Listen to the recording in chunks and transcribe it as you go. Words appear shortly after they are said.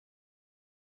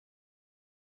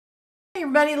Hey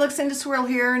everybody, Looks into Swirl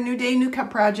here. New day, new cup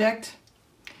project.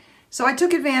 So I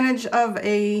took advantage of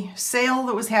a sale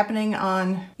that was happening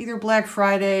on either Black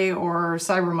Friday or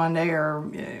Cyber Monday or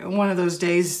one of those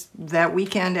days that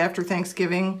weekend after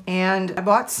Thanksgiving, and I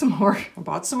bought some more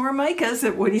micas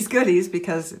at Woody's Goodies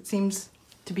because it seems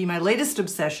to be my latest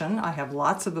obsession. I have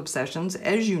lots of obsessions,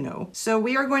 as you know. So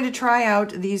we are going to try out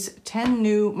these 10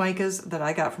 new micas that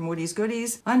I got from Woody's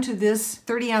Goodies onto this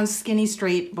 30-ounce skinny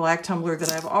straight black tumbler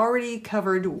that I've already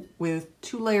covered with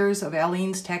 2 layers of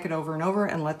Aleene's Tack It over and over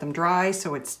and let them dry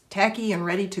so it's tacky and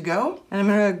ready to go. And I'm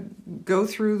gonna go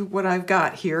through what I've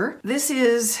got here. This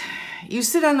is You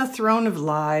Sit on a Throne of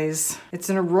Lies. It's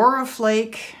an Aurora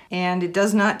Flake, and it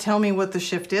does not tell me what the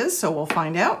shift is, so we'll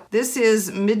find out. This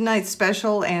is Midnight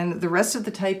Special, and the rest of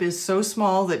the type is so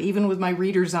small that even with my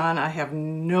readers on, I have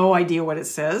no idea what it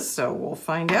says, so we'll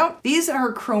find out. These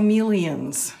are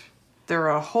Chromeleons. They're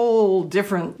a whole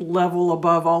different level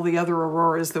above all the other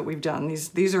Auroras that we've done.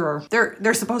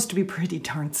 They're supposed to be pretty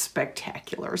darn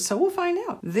spectacular, so we'll find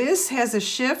out. This has a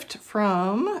shift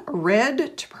from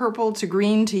red to purple to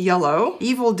green to yellow.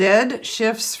 Evil Dead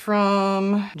shifts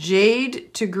from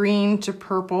jade to green to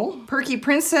purple. Perky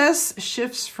Princess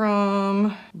shifts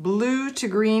from blue to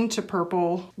green to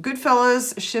purple.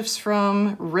 Goodfellas shifts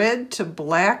from red to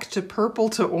black to purple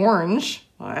to orange.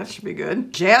 Well, that should be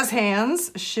good. Jazz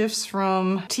Hands shifts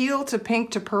from teal to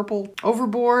pink to purple.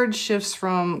 Overboard shifts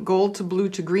from gold to blue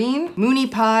to green. Moony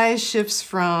Pie shifts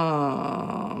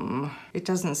from... it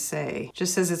doesn't say. It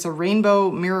just says it's a rainbow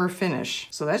mirror finish.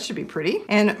 So that should be pretty.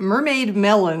 And Mermaid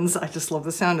Melons, I just love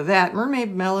the sound of that.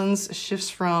 Mermaid Melons shifts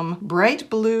from bright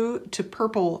blue to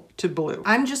purple to blue.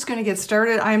 I'm just gonna get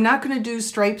started. I'm not gonna do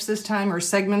stripes this time or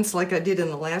segments like I did in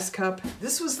the last cup.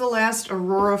 This was the last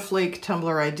Aurora Flake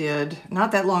tumbler I did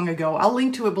not that long ago. I'll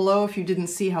link to it below if you didn't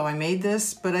see how I made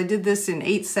this, but I did this in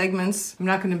 8 segments. I'm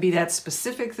not gonna be that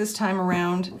specific this time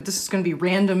around. This is gonna be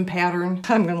random pattern.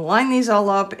 I'm gonna line these all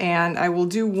up, and I will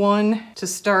do one to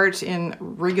start in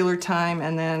regular time,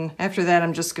 and then after that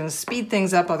I'm just going to speed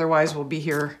things up, otherwise we'll be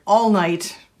here all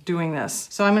night doing this.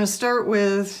 So I'm going to start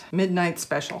with Midnight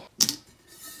Special.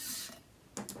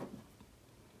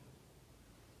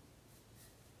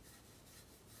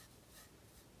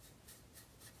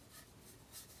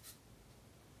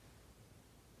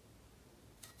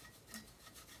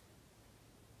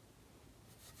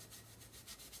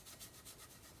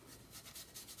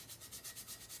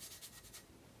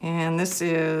 And this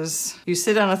is You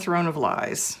Sit on a Throne of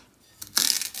Lies.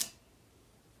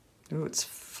 Ooh, it's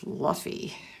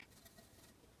fluffy.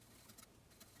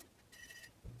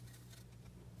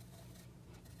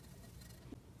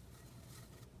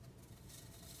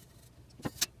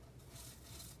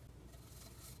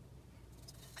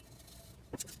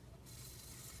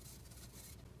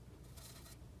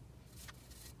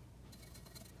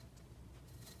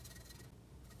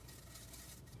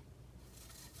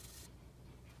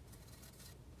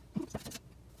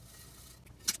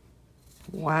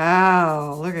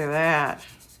 Wow, look at that.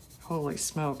 Holy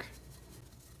smoke.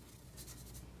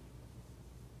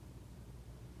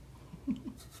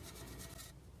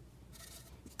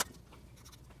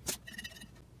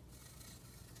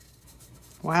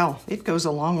 Wow, it goes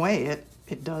a long way.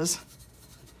 It does.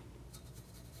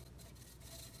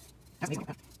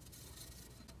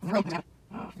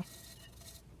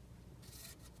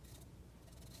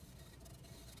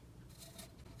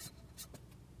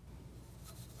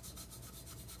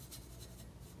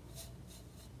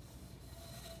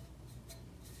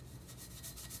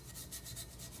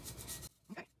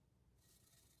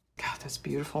 That's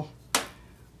beautiful.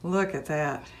 Look at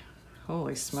that.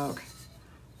 Holy smoke.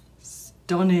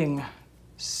 Stunning.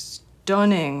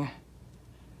 Stunning.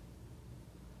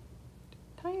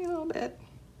 Tiny little bit.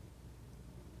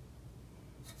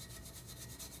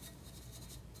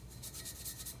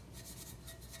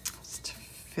 Just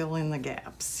fill in the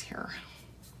gaps here.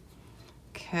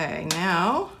 Okay,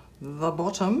 now the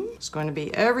bottom is going to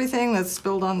be everything that's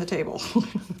spilled on the table.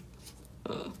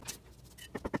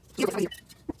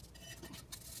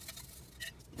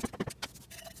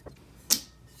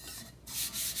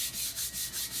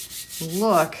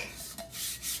 Look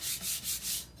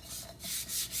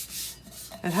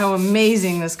at how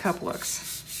amazing this cup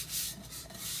looks.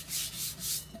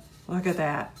 Look at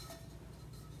that.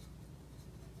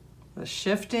 The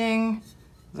shifting,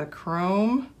 the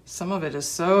chrome, some of it is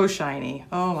so shiny.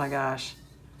 Oh my gosh.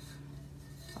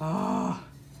 Oh,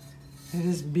 it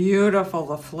is beautiful,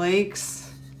 the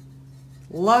flakes.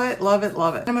 Love it, love it,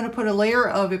 love it. I'm gonna put a layer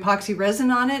of epoxy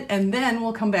resin on it, and then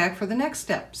we'll come back for the next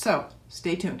step. So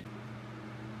stay tuned.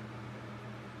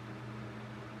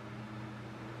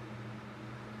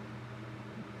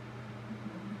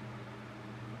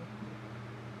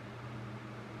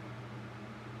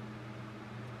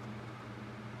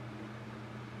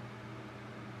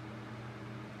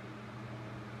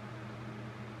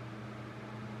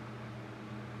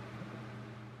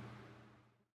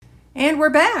 And we're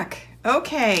back.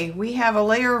 Okay, we have a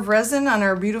layer of resin on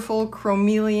our beautiful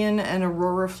Chromeleon and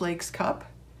Aurora Flakes cup.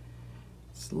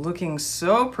 It's looking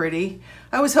so pretty.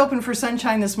 I was hoping for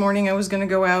sunshine this morning. I was going to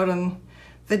go out on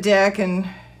the deck and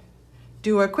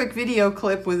do a quick video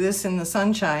clip with this in the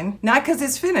sunshine. Not because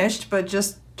it's finished, but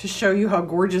just to show you how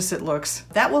gorgeous it looks.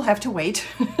 That will have to wait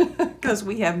because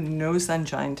we have no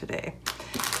sunshine today.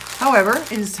 However,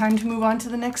 it is time to move on to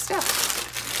the next step.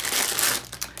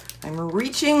 I'm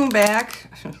reaching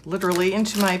back, literally,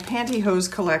 into my pantyhose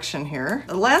collection here.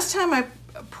 The last time I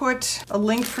put a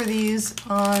link for these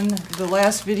on the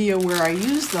last video where I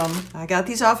used them, I got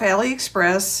these off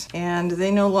AliExpress and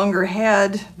they no longer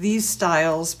had these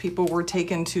styles. People were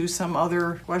taken to some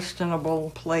other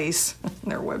questionable place on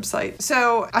their website.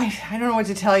 So I don't know what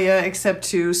to tell you except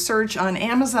to search on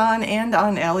Amazon and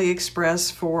on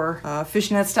AliExpress for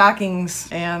fishnet stockings,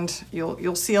 and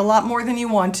you'll see a lot more than you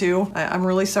want to. I'm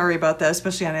really sorry about that,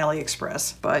 especially on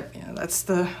AliExpress, but you know, that's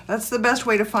the best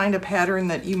way to find a pattern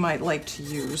that you might like to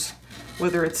use,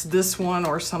 whether it's this one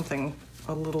or something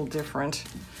a little different.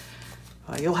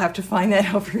 You'll have to find that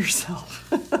out for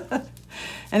yourself.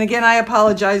 And again, I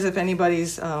apologize if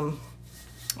anybody's,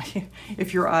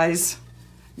 if your eyes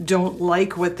don't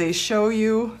like what they show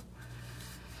you.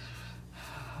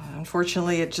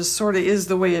 Unfortunately, it just sort of is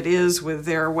the way it is with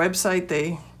their website.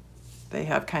 They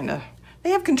have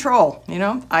control, you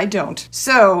know? I don't.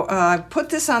 So put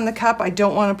this on the cup. I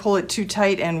don't want to pull it too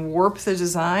tight and warp the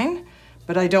design,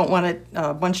 but I don't want it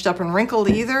bunched up and wrinkled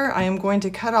either. I am going to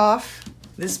cut off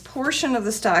this portion of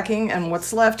the stocking, and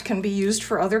what's left can be used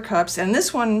for other cups, and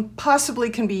this one possibly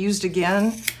can be used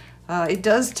again. It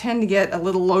does tend to get a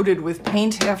little loaded with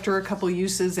paint after a couple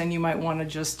uses, and you might want to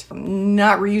just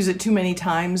not reuse it too many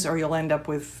times or you'll end up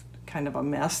with kind of a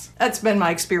mess. That's been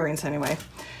my experience anyway.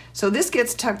 So this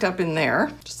gets tucked up in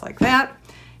there, just like that.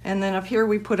 And then up here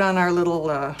we put on our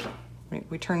little,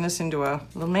 we turn this into a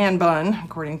little man bun,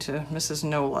 according to Mrs.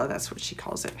 Nola, that's what she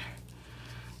calls it.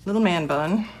 Little man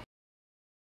bun.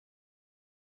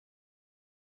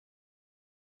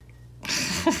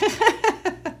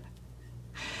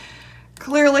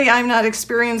 Clearly I'm not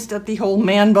experienced at the whole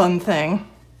man bun thing.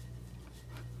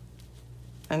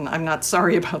 And I'm not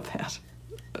sorry about that.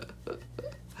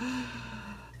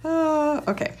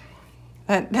 Okay,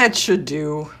 that should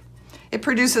do. It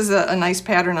produces a nice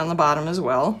pattern on the bottom as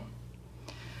well.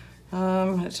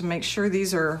 To make sure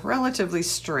these are relatively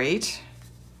straight,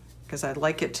 because I'd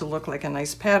like it to look like a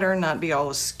nice pattern, not be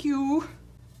all askew.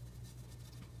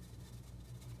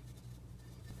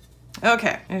 Okay,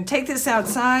 I'm going to take this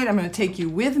outside. I'm going to take you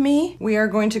with me. We are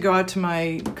going to go out to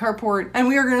my carport and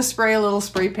we are going to spray a little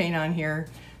spray paint on here.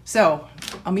 So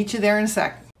I'll meet you there in a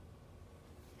sec.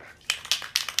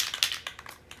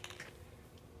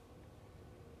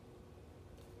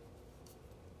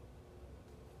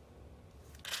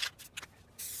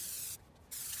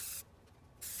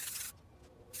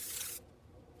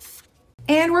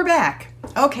 And we're back.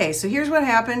 Okay, so here's what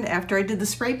happened after I did the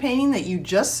spray painting that you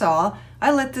just saw.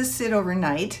 I let this sit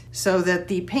overnight so that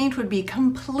the paint would be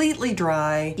completely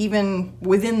dry, even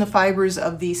within the fibers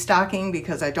of the stocking,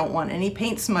 because I don't want any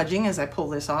paint smudging as I pull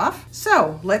this off.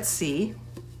 So let's see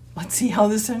how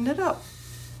this ended up.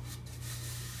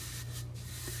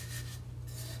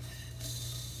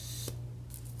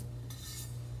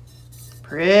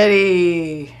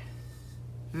 Pretty,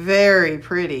 very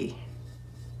pretty.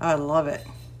 I love it.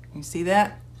 You see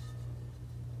that?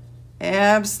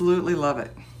 Absolutely love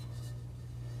it.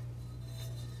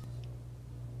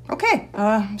 Okay,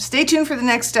 stay tuned for the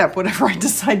next step, whatever I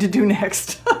decide to do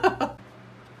next.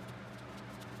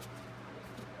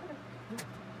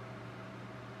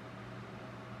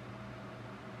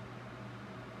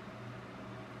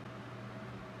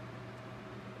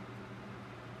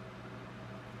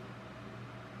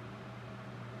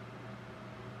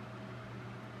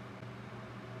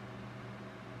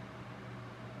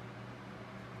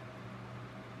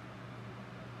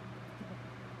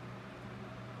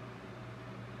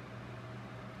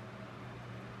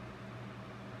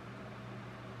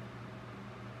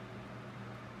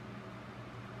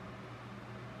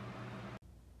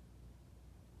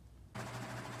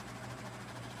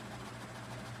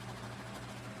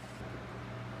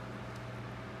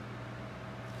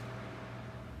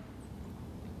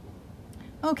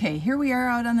 Okay, here we are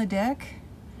out on the deck.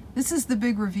 This is the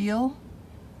big reveal.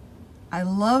 I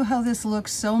love how this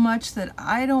looks so much that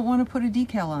I don't want to put a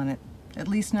decal on it, at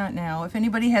least not now. If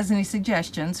anybody has any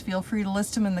suggestions, feel free to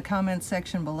list them in the comments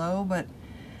section below, but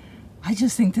I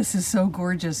just think this is so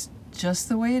gorgeous just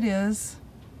the way it is.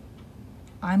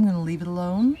 I'm going to leave it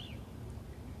alone,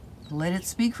 let it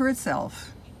speak for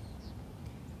itself.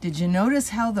 Did you notice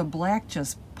how the black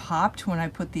just popped when I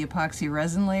put the epoxy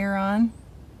resin layer on?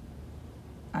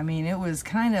 I mean, it was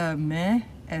kind of meh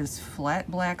as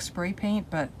flat black spray paint,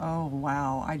 but oh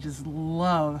wow, I just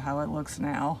love how it looks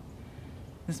now.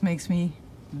 This makes me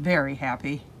very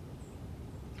happy.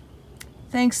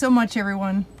 Thanks so much,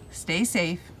 everyone. Stay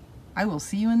safe. I will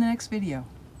see you in the next video.